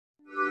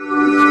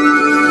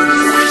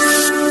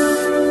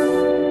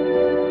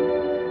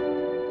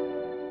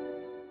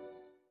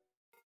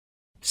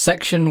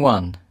Section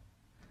 1.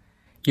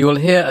 You will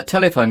hear a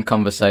telephone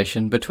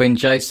conversation between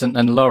Jason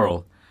and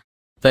Laurel.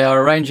 They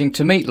are arranging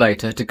to meet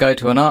later to go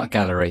to an art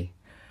gallery.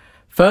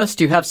 First,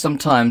 you have some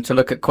time to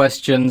look at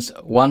questions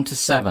 1 to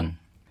 7.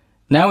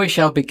 Now we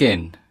shall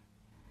begin.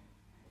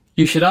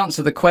 You should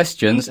answer the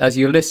questions as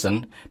you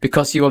listen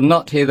because you will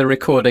not hear the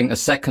recording a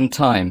second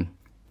time.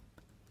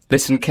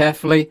 Listen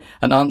carefully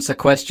and answer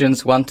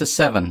questions 1 to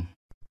 7.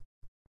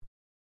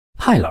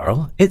 Hi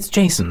Laurel, it's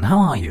Jason. How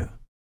are you?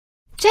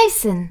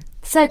 Jason,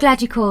 so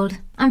glad you called.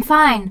 I'm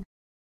fine.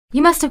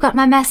 You must have got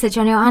my message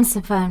on your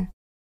answer phone.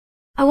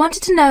 I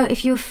wanted to know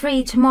if you were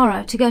free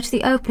tomorrow to go to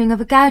the opening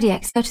of a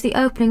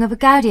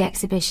Gaudi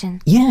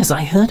exhibition. Yes,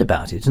 I heard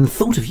about it and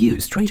thought of you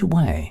straight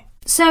away.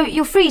 So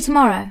you're free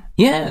tomorrow?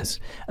 Yes.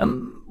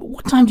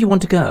 What time do you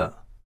want to go?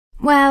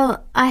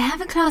 Well, I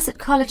have a class at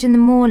college in the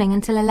morning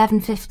until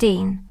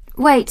 11:15.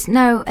 Wait,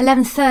 no,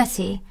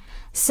 11:30.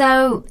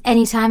 So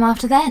any time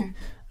after then.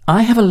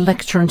 I have a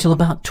lecture until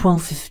about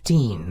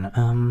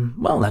 12:15.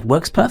 Well, that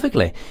works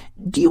perfectly.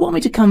 Do you want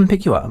me to come and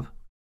pick you up?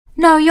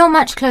 No, you're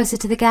much closer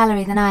to the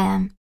gallery than I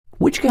am.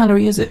 Which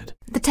gallery is it?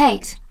 The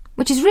Tate,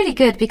 which is really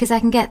good because I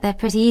can get there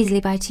pretty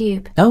easily by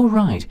tube. Oh,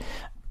 right.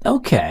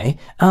 Okay.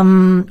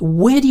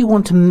 Where do you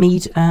want to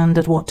meet and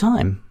at what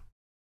time?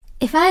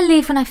 If I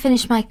leave when I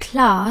finish my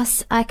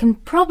class, I can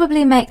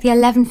probably make the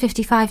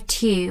 11:55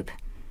 tube.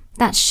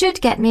 That should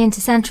get me into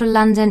central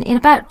London in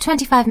about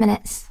 25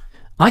 minutes.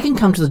 I can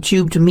come to the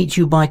tube to meet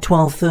you by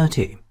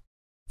 12:30.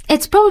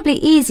 It's probably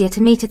easier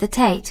to meet at the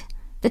Tate.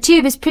 The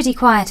tube is pretty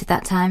quiet at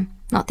that time,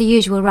 not the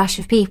usual rush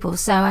of people,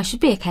 so I should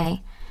be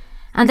okay.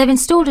 And they've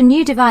installed a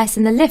new device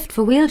in the lift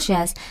for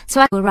wheelchairs, so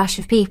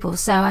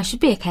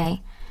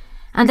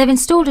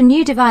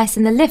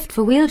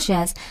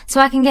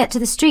I can get to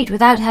the street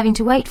without having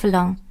to wait for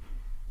long.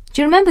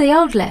 Do you remember the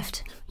old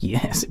lift?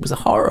 Yes, it was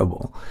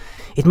horrible.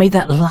 It made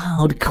that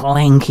loud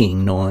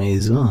clanking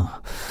noise,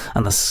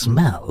 and the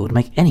smell would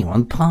make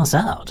anyone pass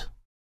out.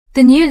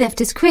 The new lift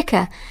is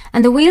quicker,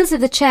 and the wheels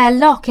of the chair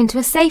lock into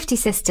a safety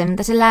system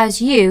that allows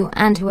you,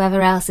 and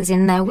whoever else is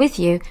in there with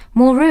you,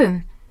 more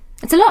room.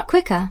 It's a lot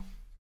quicker.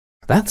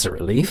 That's a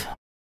relief.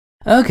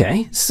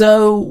 Okay,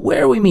 so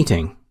where are we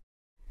meeting?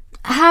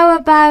 How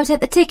about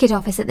at the ticket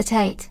office at the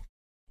Tate?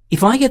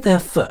 If I get there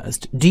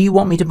first, do you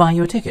want me to buy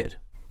you a ticket?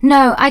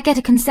 No, I get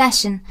a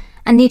concession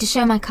and need to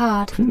show my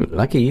card.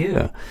 Lucky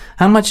you.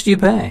 How much do you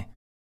pay?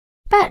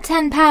 About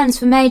 £10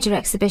 for major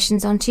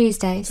exhibitions on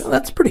Tuesdays. Oh,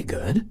 that's pretty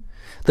good.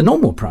 The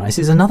normal price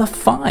is another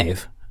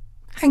 £5.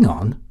 Hang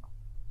on.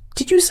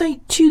 Did you say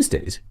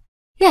Tuesdays?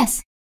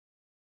 Yes.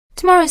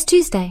 Tomorrow's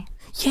Tuesday.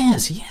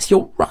 Yes,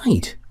 you're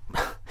right.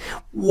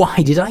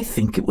 Why did I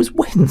think it was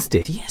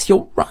Wednesday? Yes,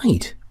 you're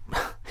right.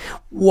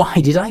 Why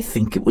did I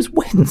think it was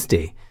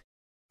Wednesday?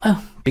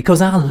 Oh,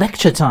 because our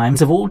lecture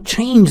times have all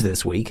changed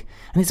this week,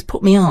 and it's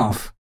put me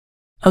off.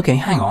 Okay,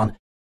 hang on.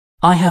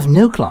 I have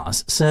no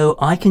class, so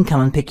I can come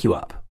and pick you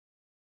up.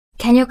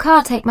 Can your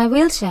car take my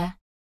wheelchair?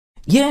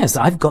 Yes,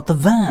 I've got the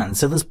van,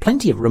 so there's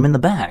plenty of room in the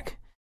back.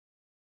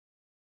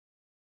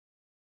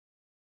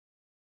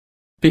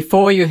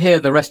 Before you hear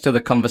the rest of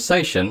the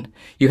conversation,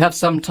 you have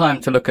some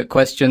time to look at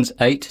questions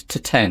 8 to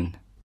 10.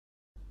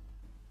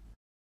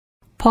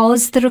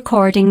 Pause the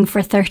recording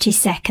for 30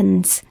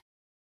 seconds.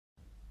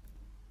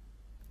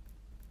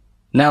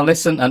 Now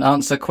listen and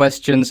answer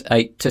questions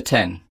 8 to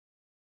 10.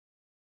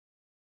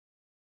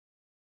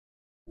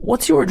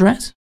 What's your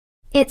address?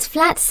 It's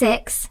flat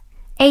 6,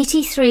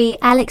 83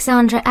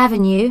 Alexandra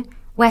Avenue,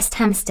 West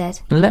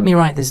Hampstead. Let me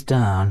write this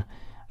down.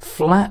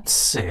 Flat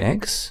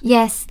 6...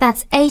 Yes,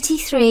 that's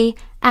 83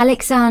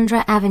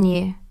 Alexandra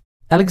Avenue.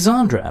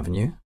 Alexandra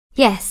Avenue?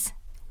 Yes,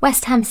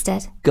 West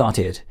Hampstead. Got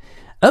it.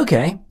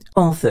 Okay,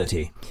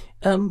 12:30.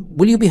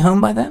 Will you be home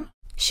by then?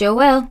 Sure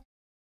will.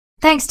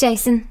 Thanks,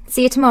 Jason.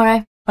 See you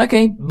tomorrow.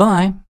 Okay,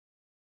 bye.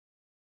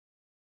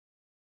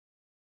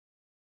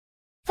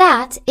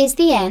 That is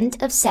the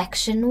end of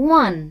section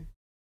 1.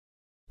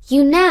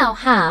 You now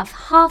have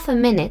half a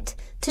minute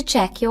to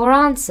check your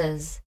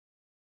answers.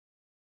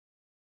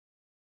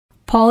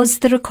 Pause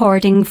the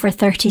recording for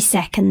 30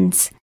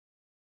 seconds.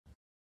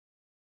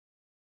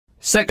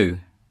 Section 2.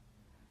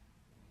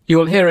 You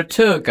will hear a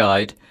tour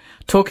guide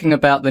talking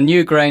about the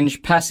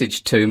Newgrange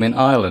Passage tomb in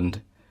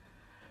Ireland.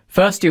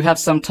 First, you have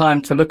some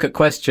time to look at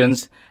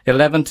questions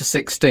 11 to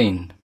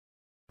 16.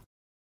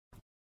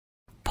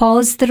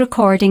 Pause the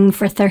recording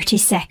for 30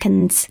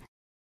 seconds.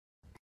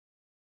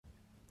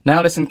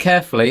 Now listen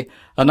carefully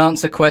and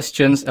answer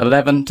questions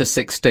 11 to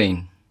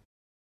 16.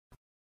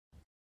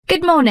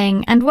 Good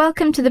morning and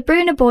welcome to the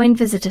Bruna Boyne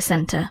Visitor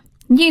Centre.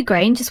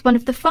 Newgrange is one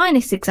of the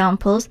finest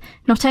examples,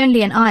 not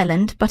only in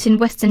Ireland but in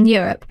Western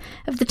Europe,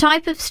 of the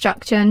type of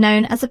structure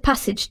known as a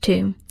passage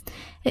tomb.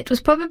 It was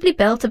probably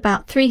built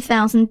about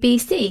 3000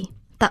 BC.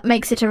 That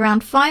makes it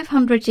around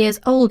 500 years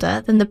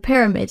older than the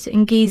pyramids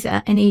in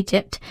Giza in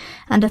Egypt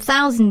and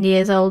 1,000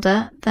 years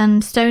older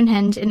than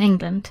Stonehenge in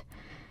England.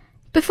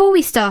 Before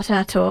we start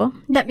our tour,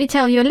 let me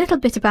tell you a little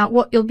bit about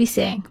what you'll be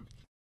seeing.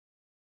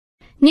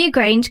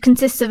 Newgrange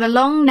consists of a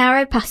long,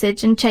 narrow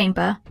passage and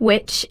chamber,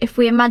 which, if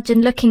we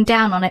imagine looking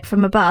down on it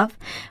from above,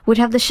 would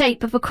have the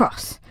shape of a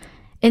cross.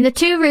 In the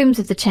two rooms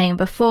of the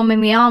chamber forming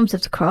the arms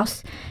of the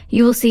cross,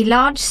 you will see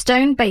large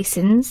stone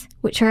basins,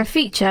 which are a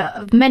feature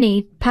of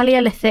many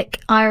Paleolithic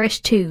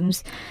Irish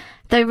tombs,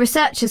 though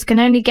researchers can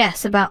only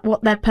guess about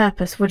what their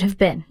purpose would have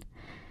been.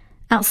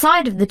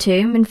 Outside of the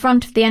tomb, in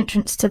front of the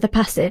entrance to the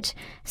passage,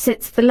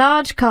 sits the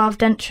large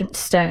carved entrance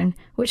stone,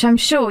 which I'm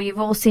sure you've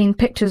all seen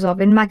pictures of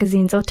in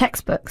magazines or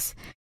textbooks.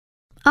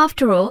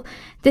 After all,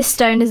 this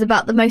stone is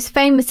about the most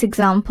famous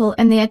example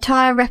in the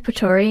entire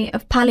repertory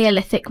of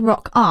Paleolithic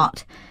rock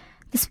art.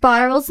 The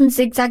spirals and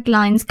zigzag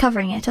lines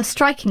covering it are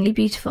strikingly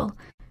beautiful.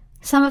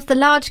 Some of the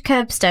large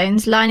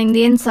curbstones lining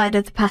the inside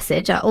of the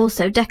passage are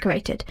also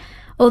decorated,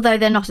 although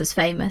they're not as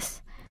famous.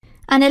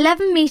 An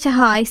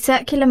 11-metre-high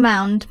circular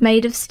mound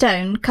made of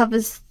stone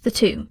covers the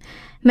tomb,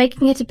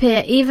 making it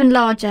appear even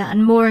larger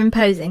and more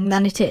imposing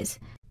than it is,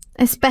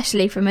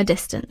 especially from a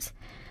distance.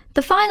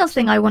 The final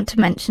thing I want to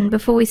mention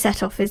before we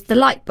set off is the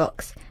light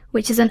box,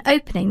 which is an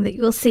opening that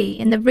you will see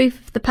in the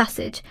roof of the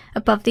passage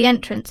above the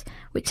entrance,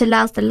 which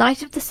allows the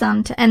light of the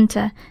sun to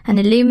enter and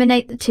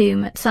illuminate the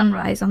tomb at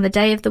sunrise on the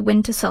day of the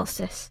winter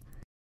solstice.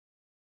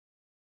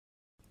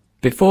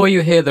 Before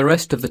you hear the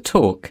rest of the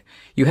talk,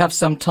 you have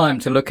some time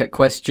to look at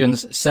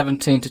questions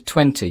 17 to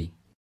 20.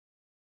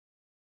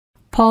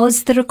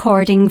 Pause the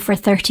recording for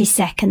 30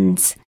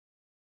 seconds.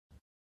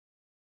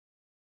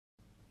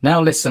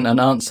 Now listen and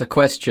answer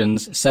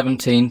questions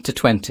 17 to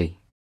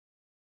 20.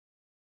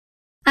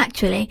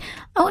 Actually,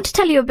 I want to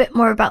tell you a bit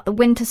more about the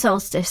winter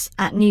solstice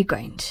at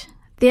Newgrange.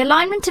 The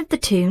alignment of the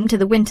tomb to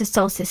the winter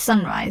solstice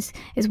sunrise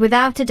is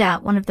without a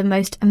doubt one of the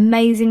most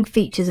amazing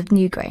features of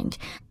Newgrange,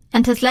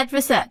 and has led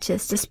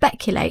researchers to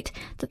speculate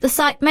that the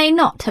site may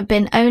not have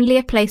been only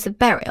a place of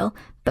burial,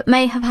 but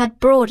may have had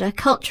broader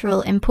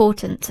cultural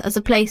importance as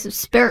a place of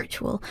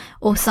spiritual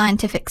or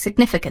scientific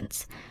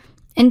significance.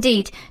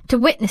 Indeed, to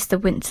witness the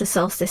winter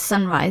solstice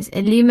sunrise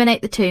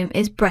illuminate the tomb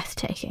is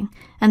breathtaking,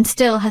 and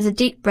still has a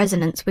deep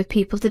resonance with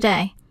people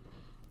today.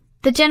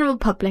 The general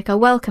public are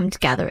welcome to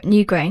gather at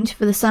Newgrange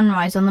for the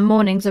sunrise on the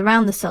mornings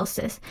around the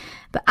solstice,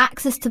 but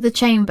access to the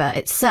chamber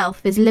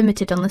itself is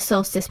limited on the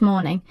solstice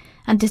morning,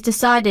 and is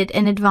decided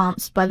in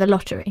advance by the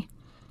lottery.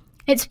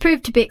 It's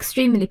proved to be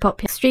extremely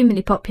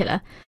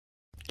popular.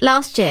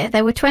 Last year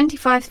there were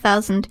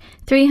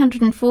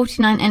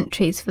 25,349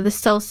 entries for the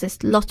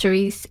solstice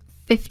lottery's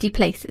 50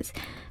 places.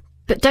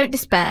 But don't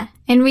despair,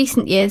 in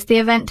recent years the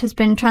event has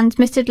been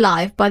transmitted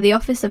live by the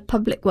Office of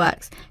Public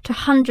Works to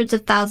hundreds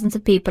of thousands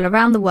of people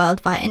around the world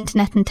via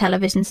internet and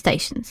television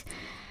stations.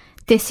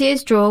 This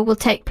year's draw will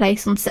take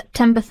place on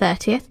September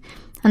 30th,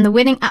 and the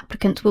winning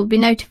applicants will be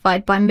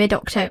notified by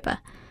mid-October.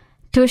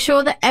 To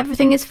assure that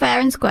everything is fair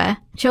and square,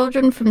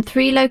 children from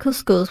 3 local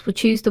schools will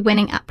choose the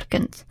winning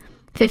applicants.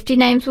 50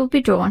 names will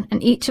be drawn,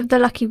 and each of the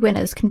lucky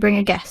winners can bring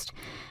a guest.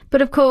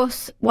 But of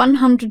course,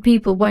 100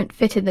 people won't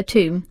fit in the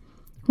tomb.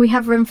 We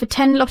have room for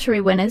 10 lottery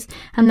winners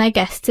and their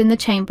guests in the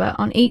chamber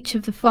on each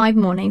of the 5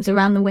 mornings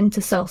around the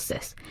winter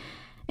solstice.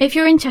 If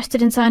you're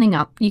interested in signing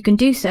up, you can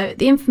do so at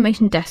the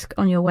information desk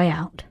on your way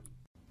out.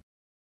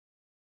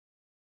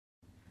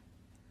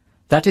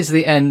 That is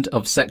the end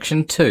of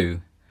section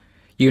 2.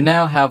 You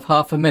now have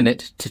half a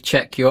minute to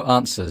check your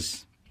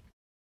answers.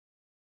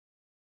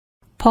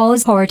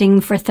 Pause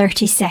recording for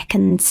 30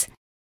 seconds.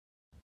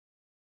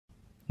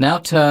 Now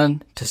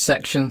turn to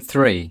section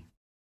 3.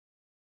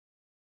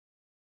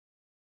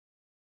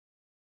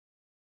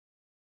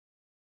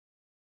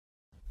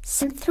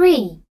 Section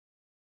 3.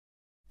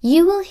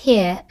 You will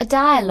hear a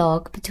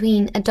dialogue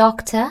between a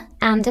doctor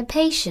and a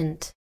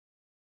patient.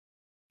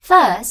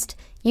 First,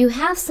 you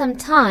have some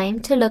time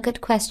to look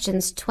at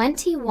questions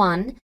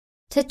 21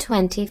 to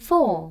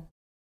 24.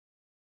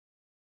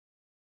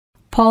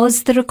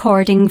 Pause the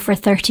recording for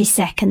 30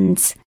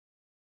 seconds.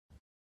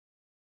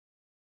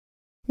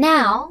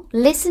 Now,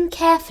 listen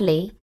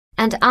carefully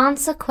and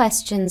answer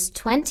questions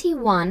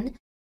 21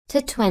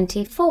 to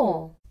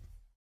 24.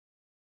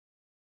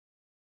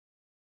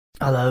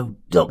 Hello,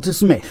 Dr.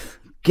 Smith.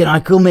 Can I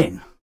come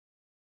in?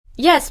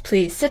 Yes,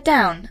 please, sit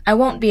down. I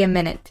won't be a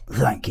minute.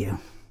 Thank you.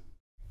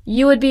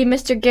 You would be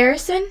Mr.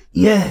 Garrison?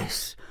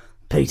 Yes,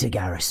 Peter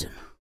Garrison.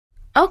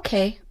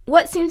 Okay,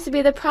 what seems to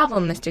be the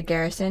problem, Mr.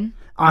 Garrison?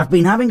 I've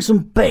been having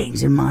some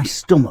pains in my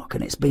stomach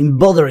and it's been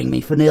bothering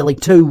me for nearly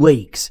 2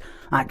 weeks.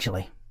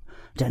 Actually,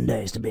 10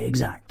 days to be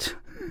exact.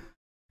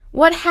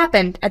 What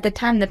happened at the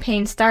time the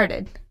pain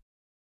started?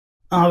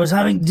 I was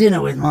having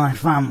dinner with my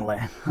family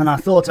and I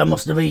thought I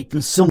must have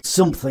eaten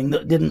something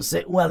that didn't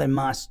sit well in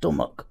my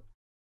stomach.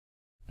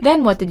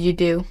 Then what did you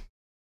do?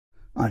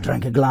 I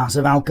drank a glass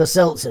of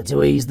Alka-Seltzer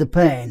to ease the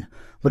pain,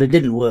 but it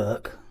didn't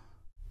work.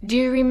 Do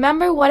you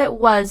remember what it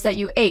was that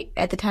you ate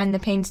at the time the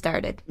pain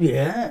started?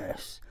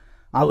 Yes.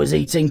 I was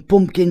eating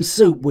pumpkin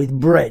soup with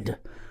bread,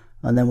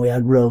 and then we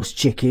had roast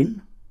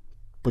chicken,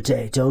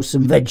 potatoes,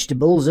 some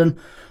vegetables, and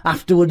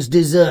afterwards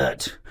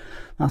dessert.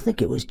 I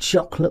think it was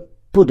chocolate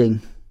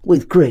pudding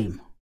with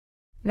cream.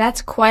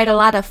 That's quite a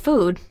lot of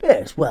food.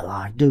 Yes, well,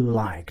 I do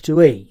like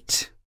to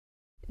eat.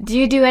 Do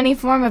you do any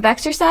form of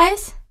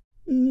exercise?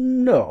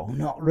 No,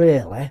 not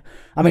really.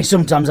 I mean,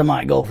 sometimes I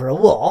might go for a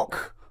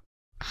walk.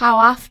 How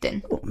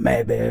often?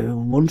 Maybe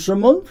once a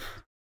month.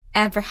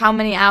 And for how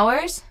many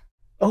hours?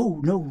 Oh,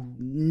 no,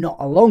 not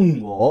a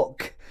long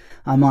walk.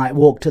 I might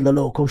walk to the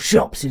local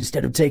shops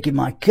instead of taking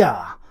my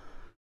car.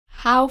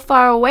 How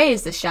far away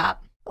is the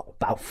shop?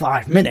 About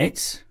 5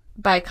 minutes.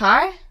 By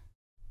car?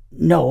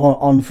 No,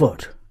 on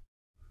foot.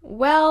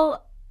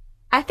 Well,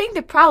 I think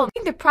the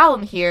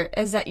problem here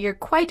is that you're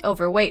quite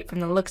overweight from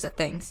the looks of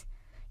things.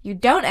 You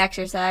don't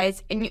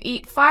exercise and you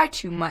eat far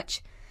too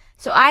much.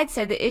 So I'd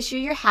say the issue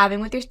you're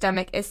having with your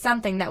stomach is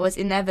something that was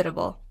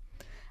inevitable.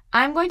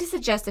 I'm going to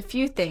suggest a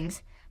few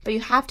things, but you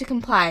have to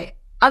comply.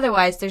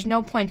 Otherwise, there's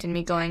no point in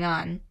me going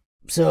on.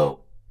 So,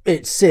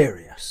 it's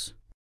serious.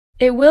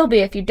 It will be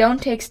if you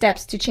don't take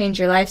steps to change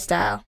your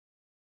lifestyle.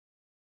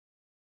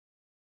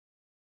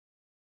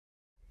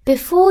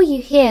 Before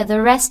you hear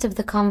the rest of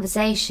the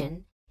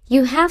conversation,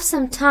 you have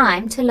some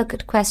time to look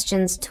at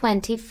questions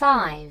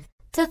 25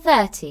 to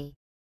 30.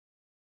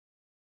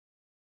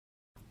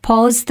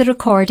 Pause the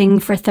recording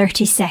for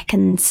 30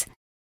 seconds.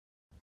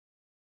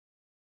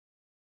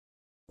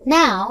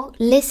 Now,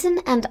 listen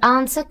and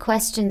answer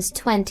questions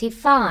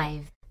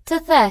 25 to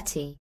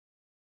 30.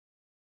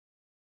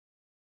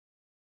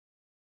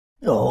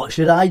 Oh, what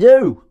should I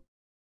do?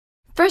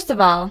 First of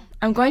all,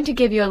 I'm going to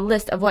give you a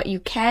list of what you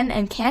can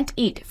and can't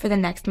eat for the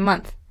next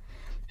month.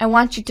 I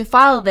want you to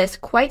follow this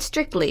quite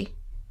strictly.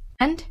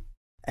 And?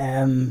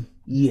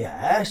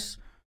 Yes.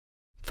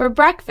 For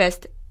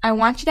breakfast, I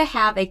want you to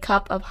have a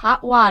cup of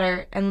hot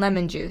water and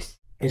lemon juice.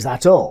 Is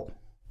that all?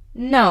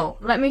 No,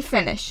 let me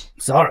finish.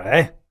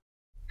 Sorry.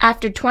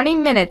 After 20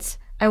 minutes,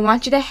 I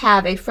want you to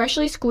have a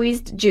freshly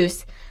squeezed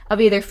juice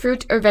of either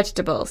fruit or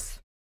vegetables.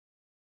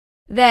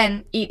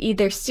 Then eat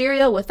either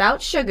cereal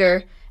without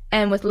sugar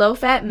and with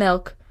low-fat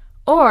milk,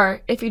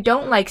 or if you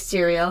don't like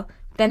cereal,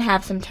 then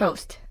have some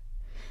toast.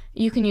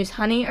 You can use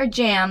honey or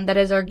jam that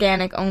is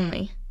organic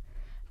only.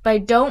 But I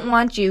don't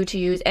want you to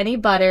use any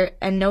butter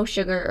and no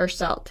sugar or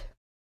salt.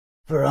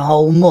 For a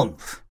whole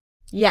month?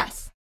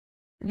 Yes.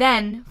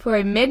 Then, for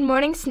a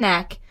mid-morning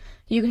snack,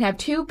 you can have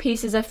 2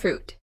 pieces of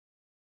fruit.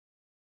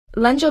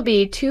 Lunch will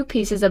be 2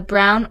 pieces of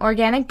brown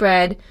organic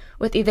bread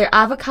with either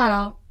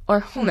avocado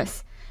or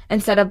hummus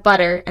instead of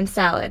butter and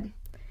salad.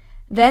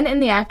 Then in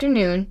the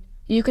afternoon,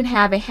 you can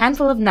have a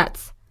handful of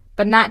nuts,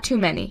 but not too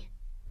many.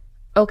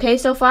 Okay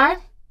so far?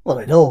 Well,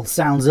 it all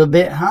sounds a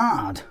bit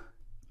hard.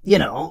 You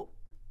know,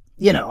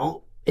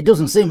 it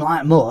doesn't seem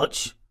like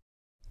much.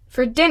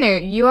 For dinner,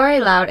 you are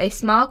allowed a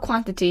small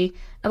quantity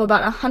of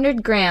about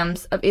 100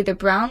 grams of either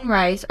brown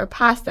rice or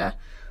pasta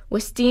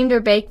with steamed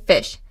or baked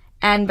fish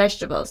and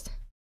vegetables.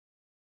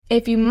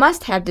 If you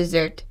must have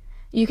dessert,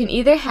 you can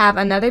either have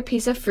another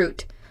piece of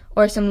fruit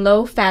or some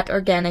low-fat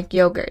organic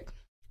yogurt.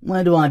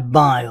 Where do I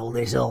buy all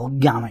this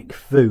organic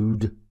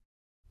food?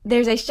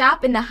 There's a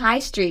shop in the high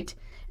street,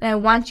 and I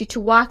want you to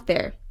walk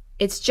there.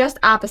 It's just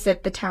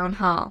opposite the town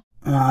hall.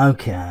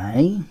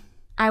 Okay.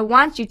 I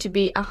want you to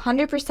be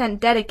 100%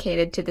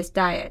 dedicated to this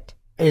diet.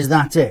 Is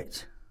that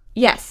it?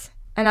 Yes,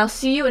 and I'll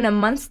see you in a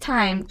month's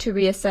time to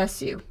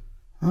reassess you.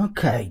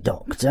 Okay,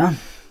 Doctor.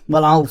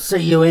 Well, I'll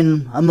see you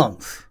in a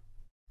month.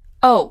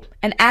 Oh,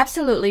 and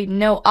absolutely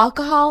no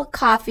alcohol,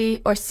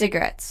 coffee, or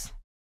cigarettes.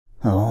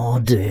 Oh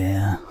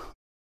dear.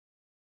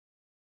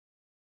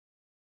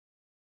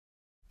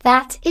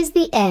 That is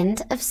the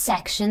end of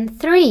section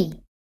 3.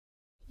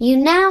 You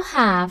now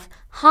have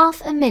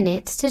half a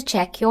minute to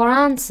check your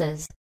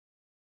answers.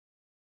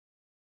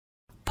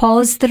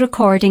 Pause the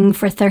recording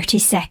for 30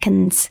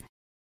 seconds.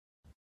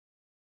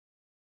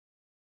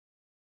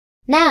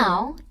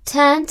 Now,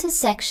 turn to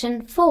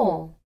section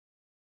 4.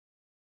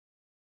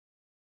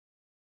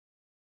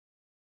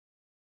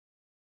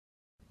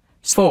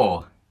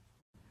 Four.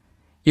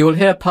 You will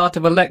hear part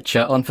of a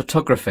lecture on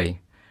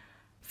photography.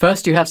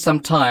 First, you have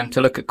some time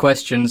to look at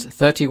questions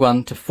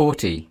 31 to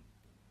 40.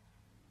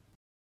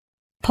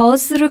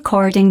 Pause the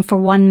recording for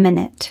 1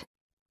 minute.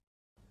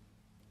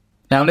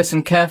 Now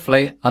listen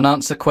carefully and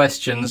answer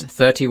questions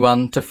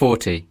 31 to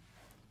 40.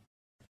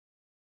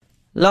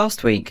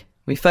 Last week,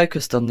 we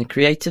focused on the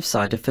creative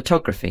side of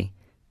photography,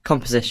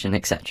 composition,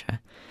 etc.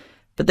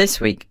 But this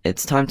week,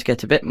 it's time to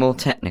get a bit more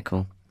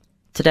technical.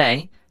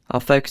 Today, our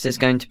focus is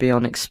going to be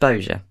on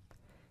exposure.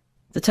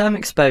 The term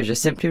exposure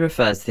simply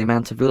refers to the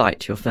amount of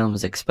light your film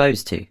is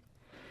exposed to.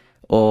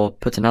 Or,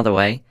 put another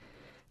way,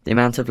 the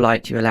amount of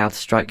light you allow to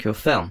strike your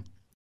film.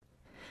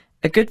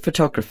 A good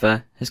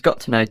photographer has got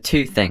to know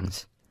 2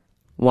 things.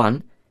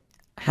 1.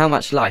 How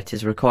much light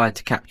is required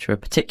to capture a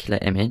particular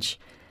image,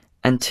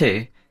 and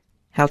 2.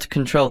 How to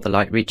control the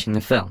light reaching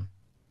the film.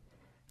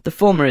 The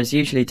former is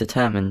usually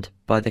determined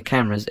by the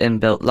camera's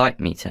inbuilt light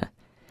meter,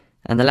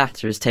 and the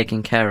latter is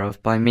taken care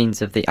of by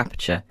means of the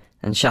aperture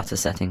and shutter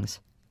settings.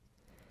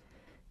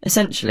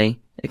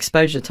 Essentially,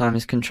 exposure time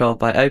is controlled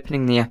by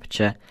opening the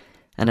aperture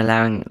and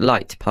allowing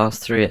light to pass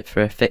through it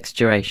for a fixed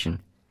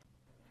duration.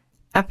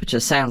 Aperture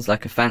sounds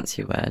like a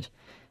fancy word,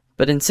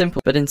 but in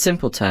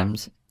simple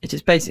terms, it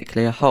is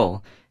basically a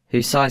hole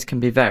whose size can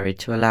be varied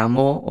to allow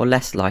more or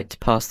less light to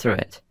pass through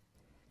it.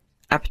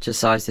 Aperture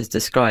size is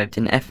described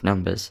in f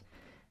numbers,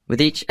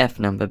 with each f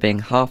number being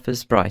half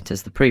as bright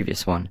as the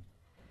previous one.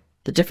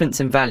 The difference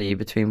in value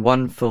between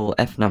one full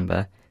f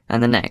number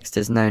and the next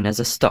is known as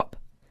a stop.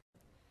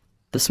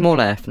 The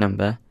smaller f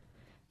number,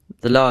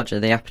 the larger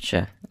the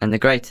aperture and the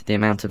greater the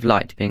amount of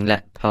light being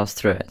let pass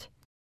through it.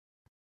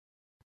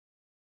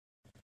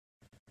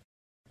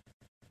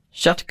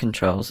 Shutter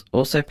controls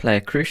also play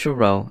a crucial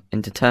role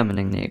in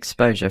determining the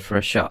exposure for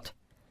a shot.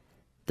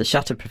 The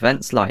shutter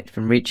prevents light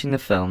from reaching the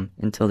film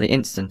until the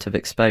instant of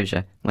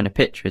exposure when a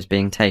picture is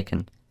being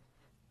taken.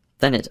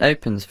 Then it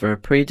opens for a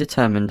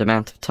predetermined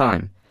amount of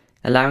time,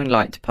 allowing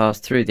light to pass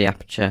through the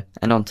aperture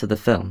and onto the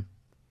film.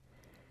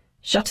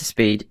 Shutter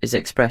speed is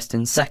expressed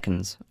in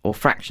seconds or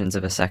fractions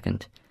of a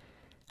second.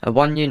 A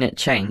 1 unit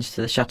change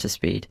to the shutter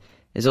speed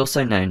is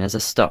also known as a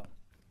stop,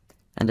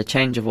 and a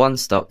change of 1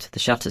 stop to the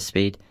shutter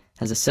speed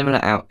has a similar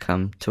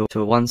outcome to a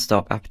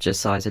 1-stop aperture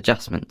size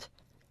adjustment.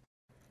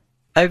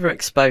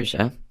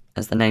 Overexposure,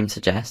 as the name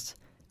suggests,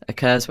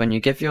 occurs when you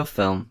give your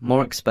film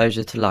more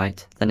exposure to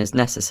light than is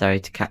necessary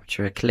to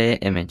capture a clear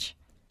image.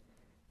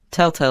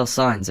 Telltale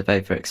signs of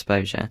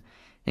overexposure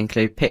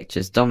include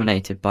pictures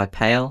dominated by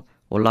pale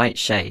or light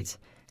shades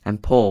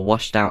and poor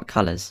washed-out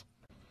colours.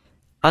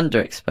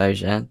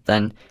 Underexposure,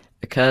 then,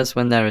 occurs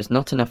when there is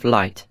not enough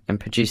light and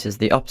produces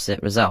the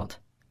opposite result,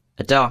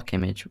 a dark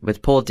image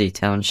with poor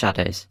detail and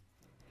shadows.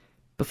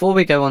 Before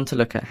we go on to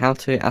look at how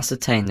to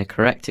ascertain the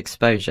correct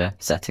exposure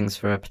settings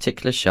for a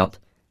particular shot,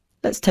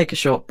 let's take a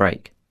short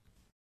break.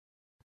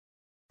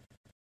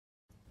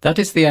 That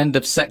is the end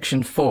of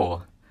section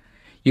 4.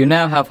 You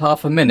now have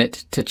half a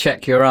minute to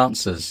check your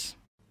answers.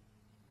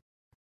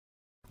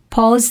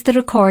 Pause the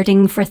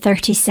recording for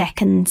 30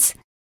 seconds.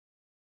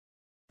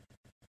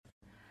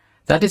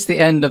 That is the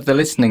end of the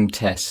listening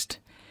test.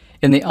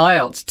 In the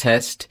IELTS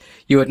test,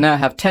 you would now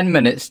have 10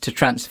 minutes to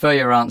transfer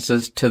your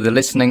answers to the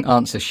listening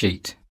answer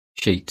sheet.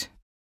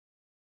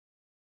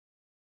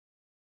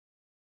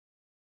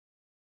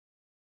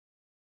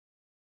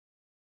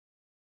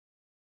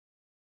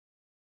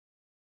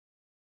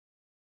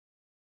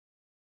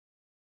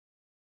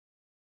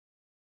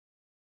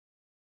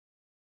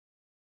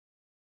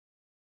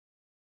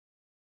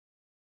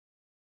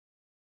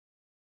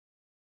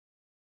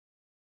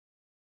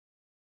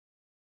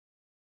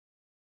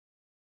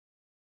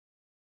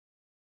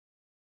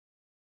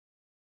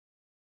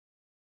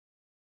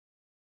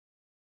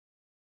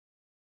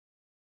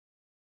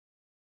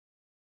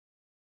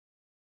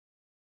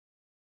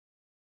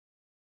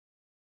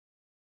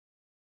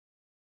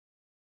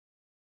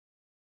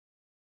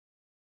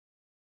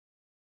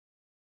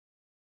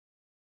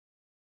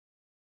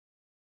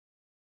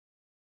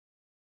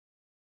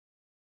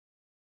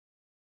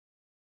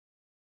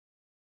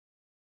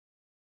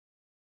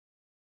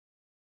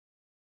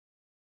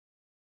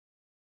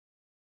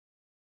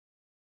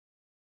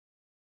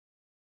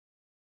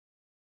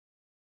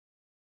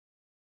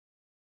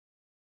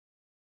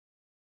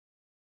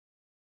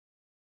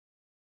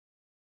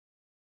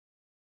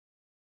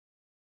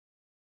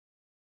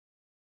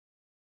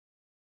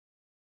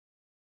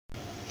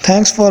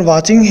 Thanks for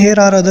watching. Here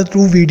are other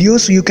 2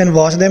 videos, you can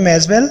watch them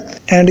as well.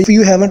 And if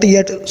you haven't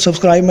yet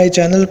subscribed my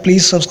channel,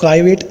 please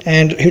subscribe it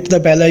and hit the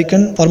bell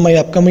icon for my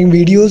upcoming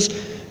videos,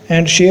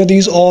 and share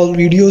these all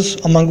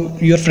videos among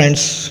your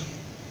friends.